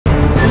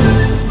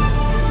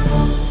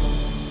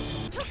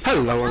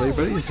Hello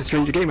everybody, this is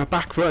Stranger Gamer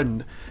back for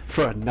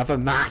another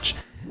match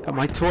at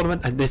my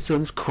tournament, and this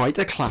one's quite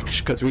a clash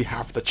because we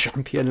have the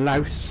champion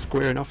Lausp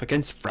squaring off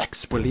against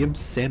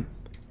RexWilliamSim.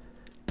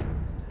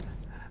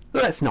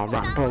 Let's not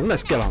ramble,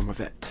 let's get on with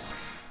it.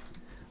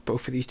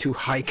 Both of these two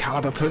high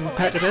caliber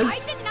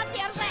competitors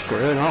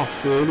squaring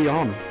off early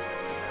on.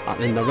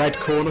 And in the red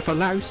corner for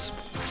Lausp,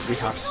 we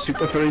have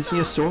Super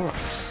Dinosaur.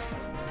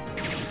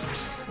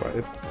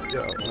 Right,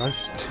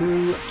 Lausp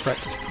 2,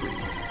 Rex 3.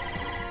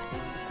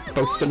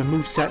 Boasting a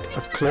moveset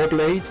of Claw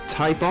Blade,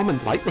 Tie Bomb and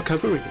Light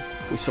Recovery.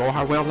 We saw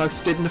how well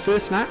Lausp did in the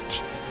first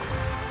match.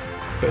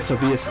 But this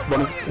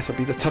will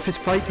be the toughest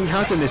fight he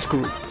has in this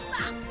group.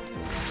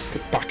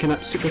 Because backing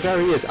up Super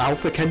Very is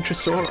Alpha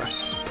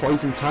Kentrosaurus,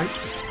 Poison type,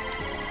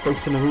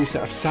 boasting a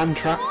moveset of Sand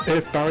Trap,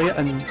 Earth Barrier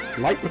and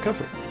Light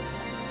Recovery.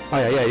 Oh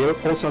yeah, he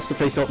also has to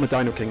face Ultimate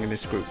Dino King in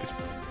this group.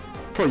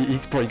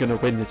 He's probably going to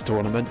win this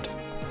tournament.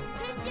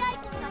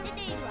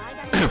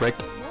 Right.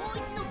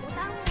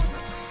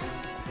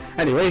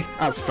 Anyway,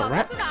 as for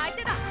Rex,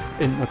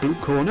 in the blue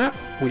corner,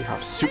 we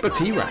have Super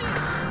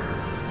T-Rex.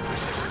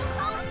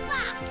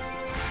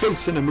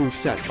 Boasting a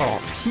moveset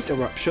of Heat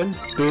Eruption,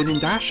 Burning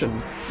Dash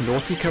and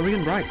Naughty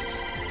Korean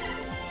Rice.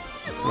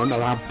 Remember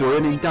that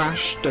Burning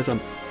Dash does an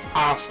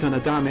arse ton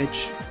of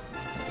damage.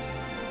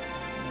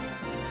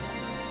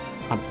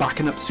 And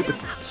backing up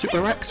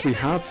Super Rex, we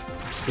have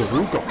the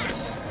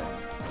Rugops.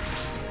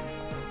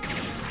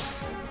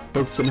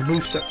 Boasting a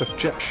moveset of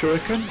Jet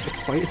Shuriken,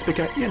 Excited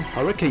Spaghetti and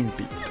Hurricane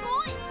Beat.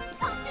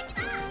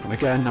 And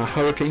again, that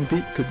Hurricane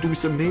Beat could do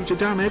some major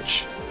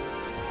damage.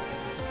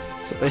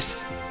 So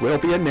this will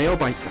be a nail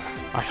biter,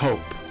 I hope.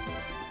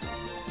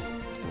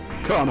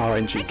 Come on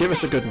RNG, give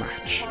us a good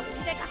match.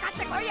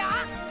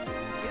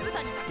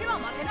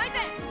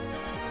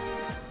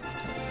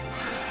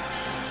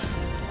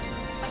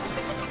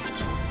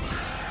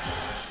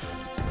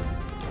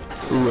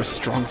 Ooh, a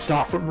strong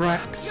start from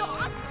Rex.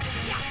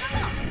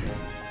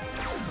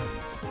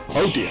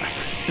 Oh dear.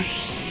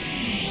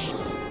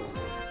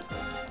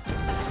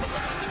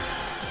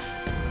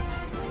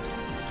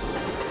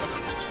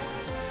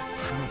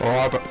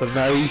 Oh, but the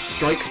Very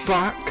strikes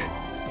back.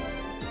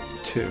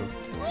 2.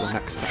 So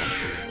next time.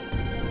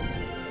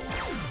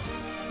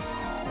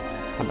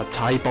 And the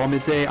Tie Bomb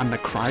is there, and the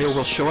Cryo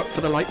will show up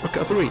for the Light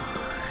Recovery.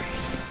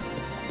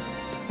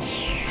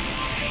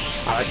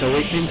 And it's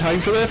awakening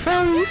time for the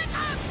Fairy.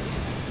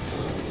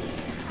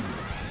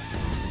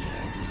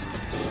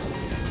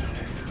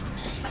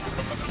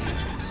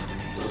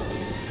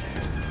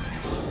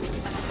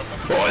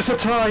 Oh, it's a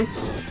tie!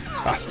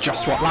 That's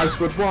just what Lausp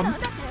would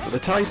want for the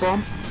Tie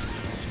Bomb.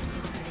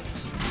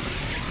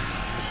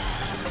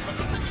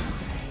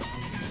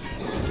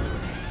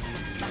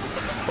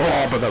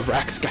 Oh, but the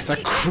Rex gets a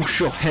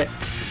crucial hit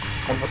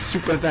on the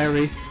Super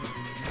Very.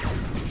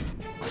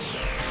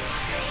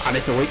 And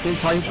it's awakening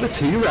time for the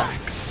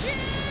T-Rex.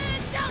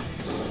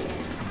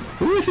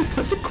 Ooh, this is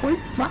such a quick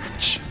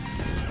match.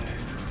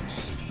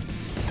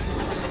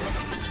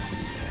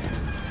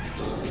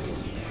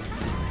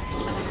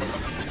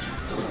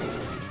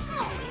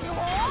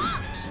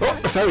 Oh,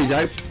 the Fairy's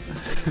out.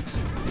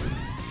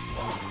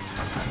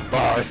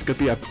 Oh, this could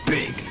be a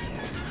big...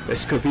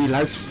 This could be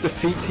Lausp's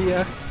defeat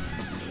here.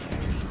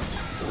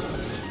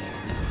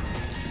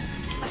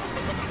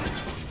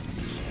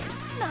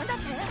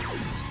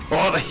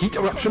 Oh, the Heat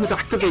Eruption is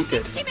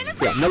activated.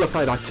 Yeah,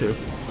 nullify that too.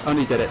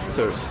 Only did it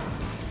so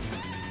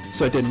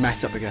it didn't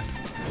mess up again.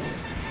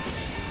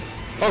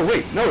 Oh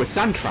wait, no, it's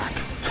Sand Trap.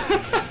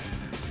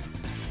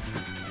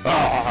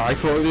 Oh, I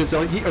thought it was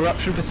a Heat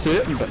Eruption for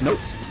certain, but nope.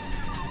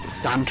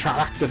 Sand Trap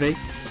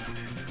activates.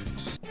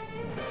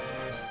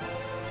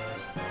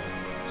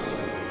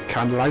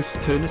 Can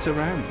Lausp turn this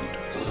around?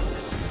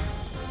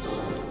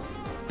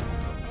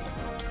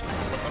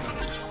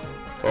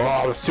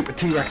 Oh, the Super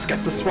T-Rex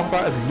gets the swap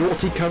out as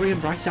Naughty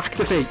Korean Rice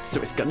activates,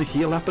 so it's going to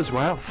heal up as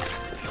well.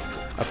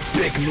 A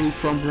big move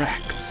from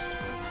Rex.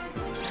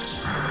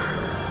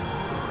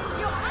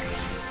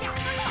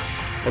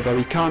 Although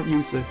he can't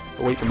use the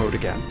Awaken mode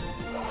again.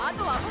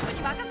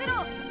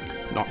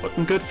 Not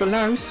looking good for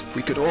Lausp.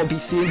 We could all be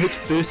seeing his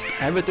first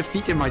ever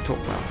defeat in my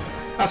tournament.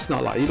 Well, that's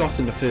not like he lost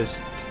in my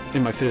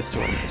first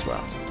tournament as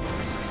well.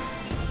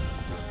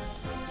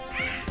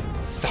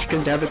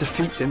 Second ever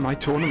defeat in my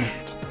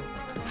tournament.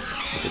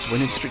 His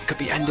winning streak could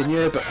be ending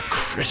here, but a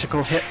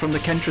critical hit from the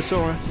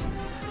Kentrosaurus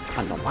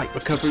and the Light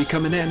Recovery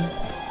coming in.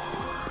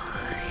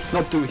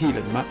 Not do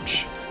healing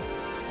much.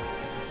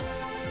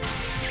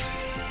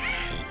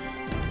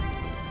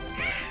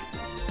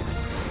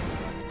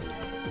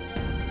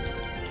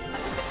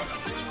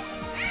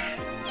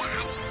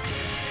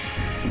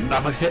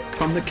 Another hit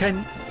from the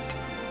Ken.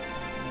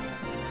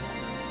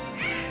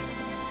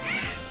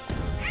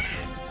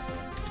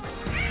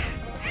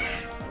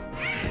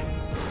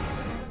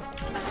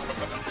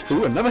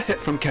 Ooh, another hit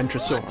from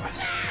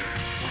Kentrosaurus.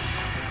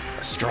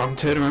 A strong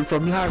turnaround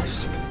from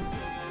Lausp.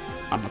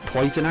 And the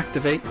poison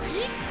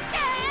activates.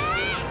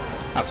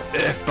 As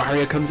Earth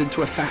Barrier comes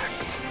into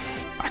effect.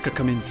 That could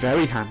come in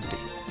very handy.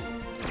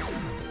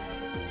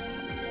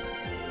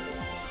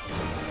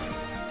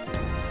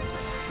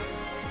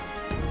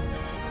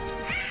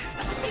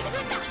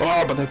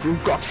 Oh, but the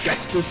Rugops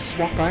gets to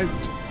swap out.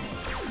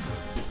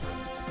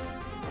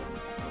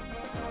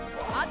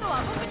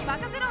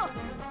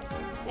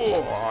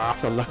 Oh,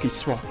 that's a lucky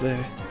swap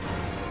there.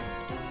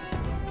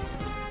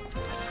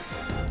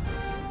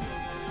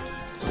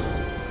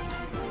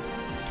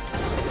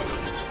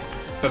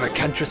 But the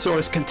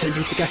Kentrosaurus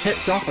continues to get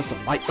hits off as the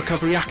light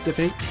recovery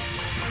activates.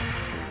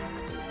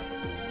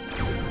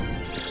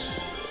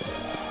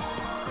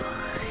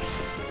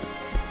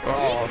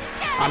 Oh,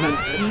 and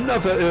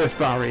another Earth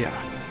Barrier.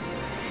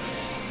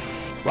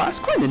 Well, that's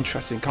quite an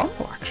interesting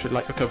combo actually,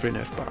 light recovery and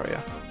Earth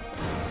Barrier.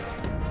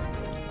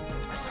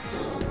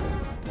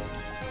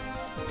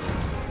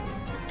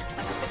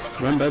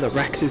 Remember, the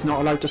Rex is not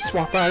allowed to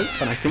swap out,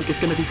 and I think it's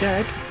going to be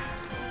dead.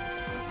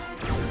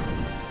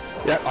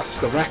 Yeah, that's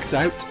the Rex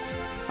out.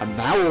 And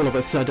now all of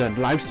a sudden,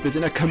 Lausp is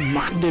in a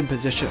commanding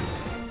position.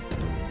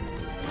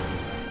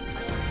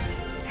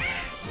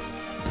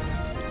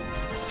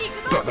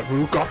 But the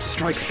Rugops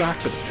strikes back,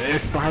 but the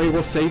Earth Barrier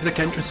will save the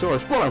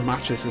Kentrosaurus. What a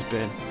match this has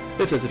been.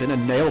 This has been a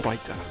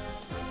nail-biter.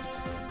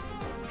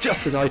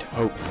 Just as I'd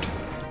hoped.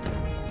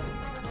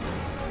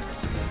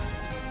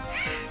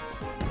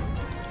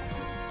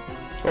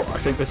 Oh, I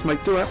think this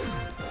might do it.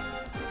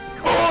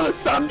 Oh, the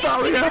Sand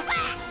Barrier!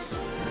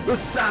 The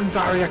Sand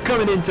Barrier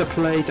coming into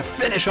play to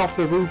finish off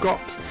the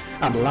Rugops,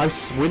 and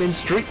Lausp's winning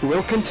streak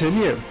will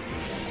continue.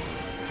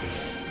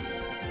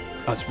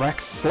 As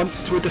Rex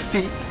slumps to a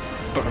defeat,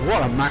 but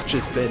what a match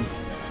it's been.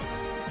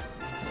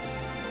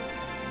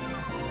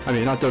 I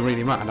mean, that doesn't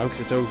really matter now because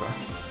it's over.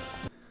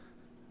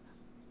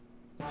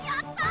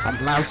 And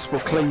Lausp will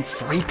claim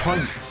 3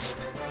 points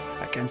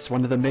against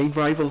one of the main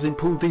rivals in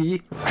Pool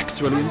D,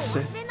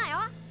 RexWilliamSim.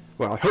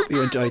 Well, I hope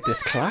you enjoyed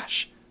this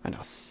clash, and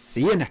I'll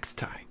see you next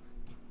time.